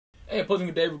Hey, pleasant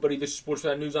good day, everybody. This is Sports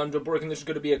Fan News. I'm Joe Burke, and this is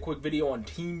going to be a quick video on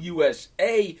Team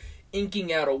USA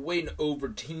inking out a win over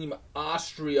Team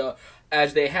Austria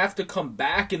as they have to come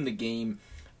back in the game,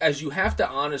 as you have to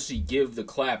honestly give the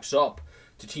claps up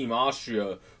to Team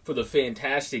Austria for the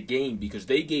fantastic game, because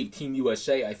they gave Team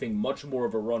USA, I think, much more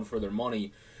of a run for their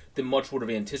money than much would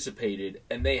have anticipated,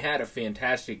 and they had a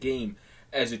fantastic game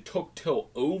as it took till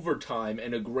overtime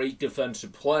and a great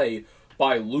defensive play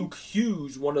by Luke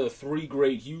Hughes, one of the three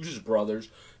great Hughes brothers,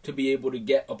 to be able to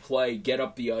get a play, get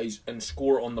up the ice, and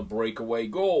score on the breakaway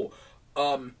goal.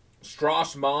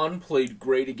 Strassmann played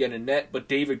great again in net, but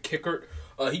David Kickert,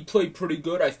 he played pretty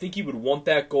good. I think he would want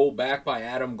that goal back by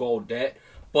Adam Gaudette,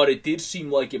 but it did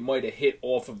seem like it might have hit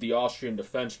off of the Austrian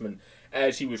defenseman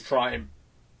as he was trying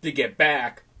to get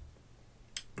back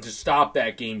to stop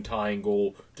that game-tying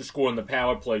goal to score on the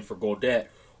power play for Gaudette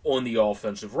on the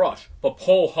offensive rush. But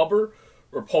Paul Huber,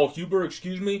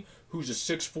 who's a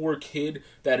 6'4" kid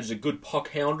that is a good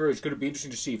puck hounder. It's going to be interesting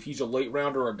to see if he's a late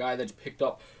rounder or a guy that's picked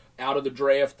up out of the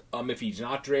draft, if he's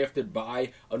not drafted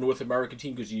by a North American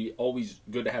team, because he's always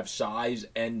good to have size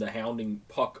and the hounding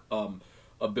puck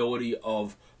ability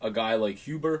of a guy like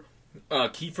Huber.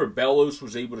 Kiefer Bellows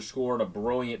was able to score on a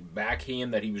brilliant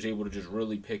backhand that he was able to just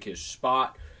really pick his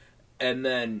spot. And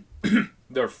then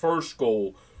their first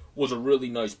goal was a really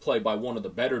nice play by one of the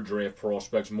better draft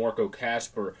prospects, Marco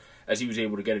Kasper, as he was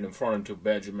able to get it in front into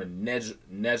Benjamin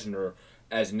Nesner,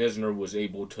 as Nesner was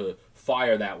able to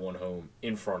fire that one home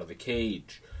in front of the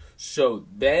cage. So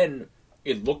then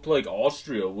it looked like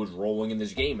Austria was rolling in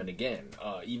this game. And again,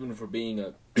 even for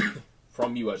being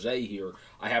from USA here,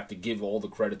 I have to give all the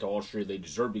credit to Austria they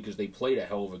deserve, because they played a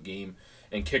hell of a game,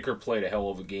 and Kicker played a hell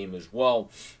of a game as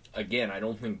well. Again, I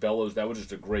don't think Bellows, that was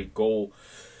just a great goal.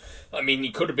 I mean,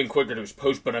 he could have been quicker to his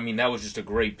post, but I mean, that was just a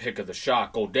great pick of the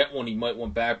shot. Gaudette one, he might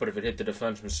want back, but if it hit the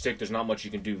defenseman's stick, there's not much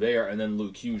you can do there. And then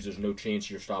Luke Hughes, there's no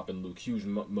chance you're stopping Luke Hughes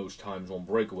most times on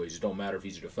breakaways. It don't matter if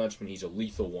he's a defenseman, he's a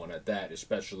lethal one at that,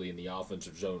 especially in the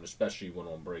offensive zone, especially when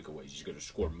on breakaways. He's going to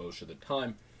score most of the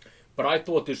time. But I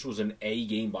thought this was an A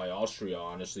game by Austria,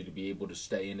 honestly, to be able to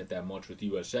stay in it that much with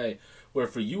USA. Where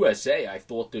for USA, I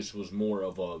thought this was more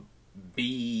of a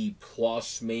B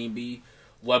plus maybe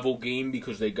level game,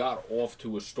 because they got off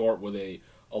to a start where they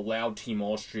allowed Team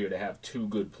Austria to have two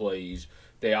good plays.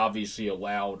 They obviously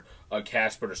allowed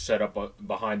Kasper to set up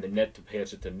behind the net to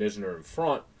pass it to Nisner in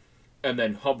front, and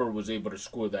then Huber was able to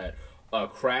score that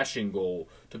crashing goal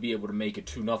to be able to make it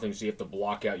 2-0, so you have to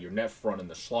block out your net front in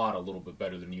the slot a little bit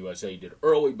better than USA did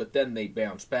early, but then they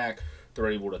bounce back.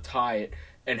 They're able to tie it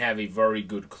and have a very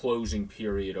good closing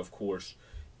period, of course,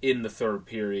 in the third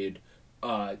period,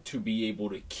 to be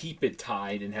able to keep it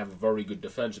tied and have a very good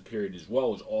defensive period as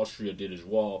well, as Austria did as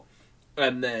well.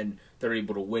 And then they're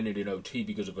able to win it in OT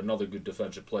because of another good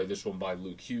defensive play, this one by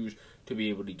Luke Hughes, to be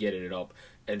able to get it up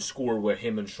and score where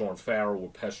him and Sean Farrell were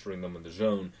pestering them in the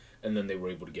zone, and then they were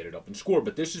able to get it up and score.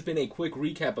 But this has been a quick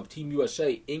recap of Team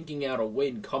USA inking out a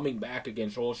win, coming back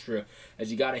against Austria,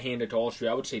 as you got to hand it to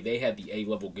Austria. I would say they had the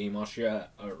A-level game. Austria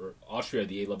had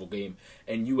the A-level game,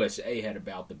 and USA had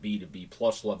about the B to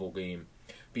B-plus level game,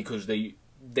 because they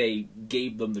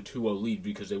gave them the 2-0 lead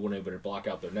because they weren't able to block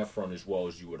out their net front as well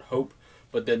as you would hope.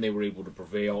 But then they were able to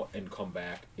prevail and come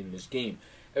back in this game.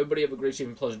 Everybody have a great, safe,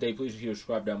 and pleasant day. Please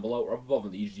subscribe down below or up above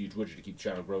on the easy-to-use widget to keep the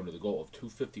channel growing to the goal of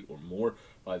 250 or more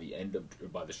by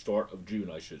the start of June,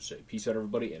 I should say. Peace out,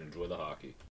 everybody, and enjoy the hockey.